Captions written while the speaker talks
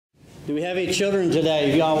Do we have any children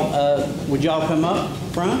today? Y'all, would y'all come up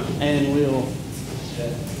front and we'll...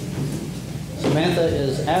 Samantha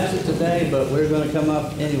is absent today, but we're going to come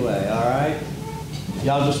up anyway, all right?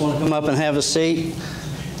 Y'all just want to come up and have a seat?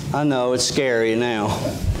 I know, it's scary now.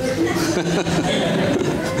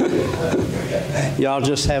 Y'all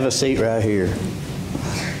just have a seat right here.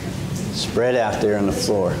 Spread out there on the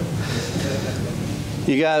floor.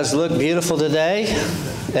 You guys look beautiful today,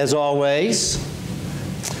 as always.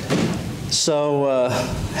 So,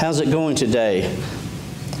 how's it going today?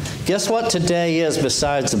 Guess what today is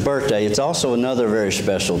besides the birthday? It's also another very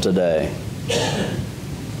special today.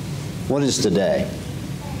 What is today?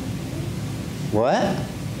 What?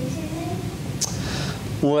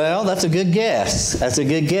 Well, that's a good guess. That's a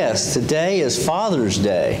good guess. Today is Father's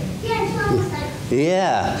Day.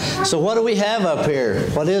 Yeah. So what do we have up here?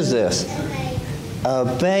 What is this?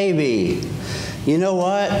 A baby. You know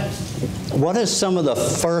what? What is some of the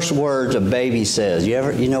first words a baby says?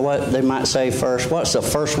 You know what they might say first? What's the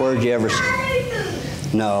first word you ever say?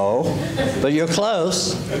 No, but you're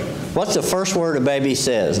close. What's the first word a baby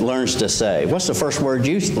says, learns to say? What's the first word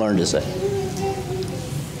you learn to say?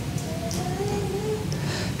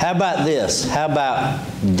 How about this? How about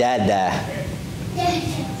dada?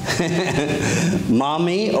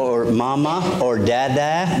 Mommy or mama or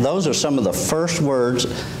dada. Those are some of the first words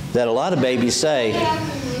that a lot of babies say.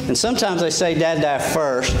 And sometimes they say dada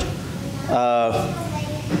first.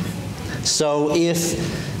 So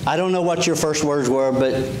if, I don't know what your first words were,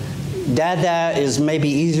 but dada is maybe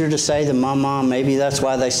easier to say than mama. Maybe that's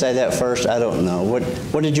why they say that first. I don't know.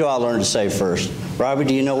 What did you all learn to say first? Robbie,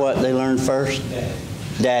 do you know what they learned first?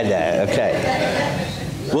 Dada. Okay.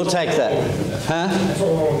 We'll take that. Huh?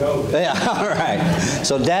 Yeah, all right.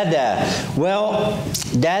 So dada. Well,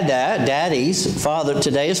 dada, daddy's, father,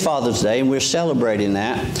 today is Father's Day, and we're celebrating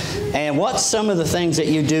that. And what's some of the things that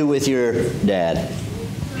you do with your dad?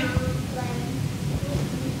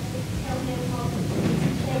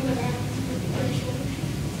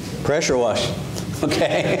 Pressure wash.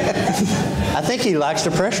 Okay. I think he likes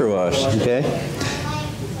to pressure wash. Okay.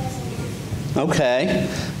 Okay.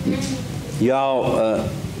 Y'all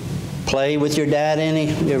play with your dad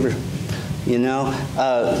any? You ever, you know?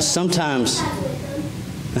 Sometimes,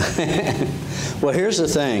 well, here's the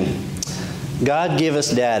thing. God give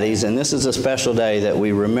us daddies, and this is a special day that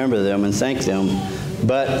we remember them and thank them.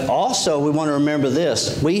 But also, we want to remember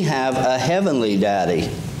this. We have a heavenly daddy.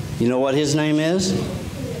 You know what his name is?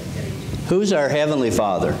 Who's our heavenly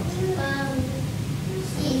Father?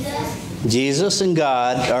 Jesus and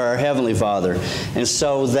God are our Heavenly Father. And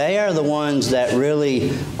so they are the ones that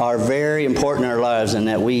really are very important in our lives, and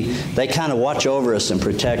that they kind of watch over us and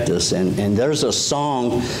protect us. And there's a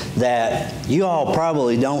song that you all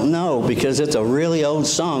probably don't know because it's a really old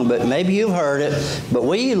song, but maybe you've heard it. But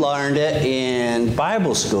we learned it in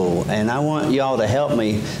Bible school, and I want y'all to help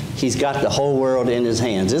me. He's got the whole world in his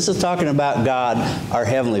hands. This is talking about God, our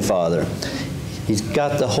Heavenly Father. He's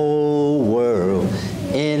got the whole world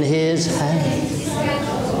in his hands,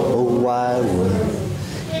 oh wide world,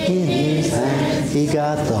 in his hands, he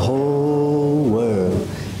got the whole world.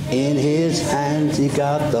 In his hands, he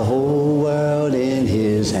got the whole world in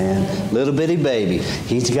his hand. Little bitty baby,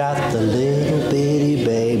 he's got the little bitty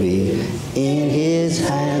baby. In his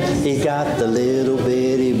hands, he's got the little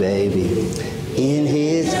bitty baby. In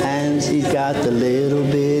his hands, he's got the little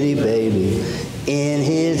bitty baby. In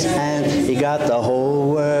his hands, he got the whole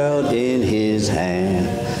world in his hand.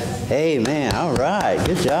 Amen. All right.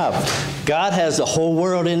 Good job. God has the whole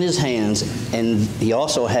world in his hands, and he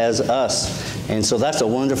also has us. And so that's a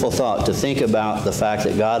wonderful thought, to think about the fact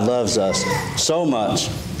that God loves us so much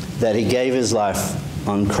that he gave his life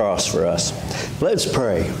on the cross for us. Let's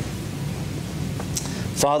pray.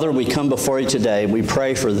 Father, we come before you today. We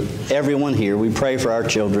pray for everyone here. We pray for our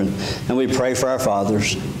children, and we pray for our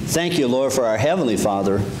fathers. Thank you, Lord, for our Heavenly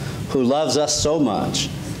Father who loves us so much.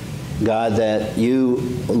 God, that you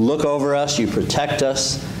look over us, you protect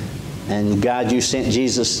us, and God, you sent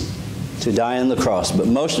Jesus to die on the cross. But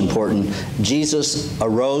most important, Jesus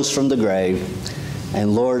arose from the grave,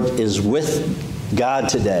 and Lord is with God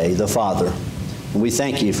today, the Father. And we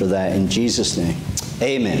thank you for that in Jesus' name.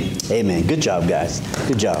 Amen. Amen. Good job, guys.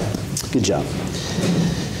 Good job. Good job.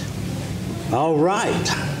 All right.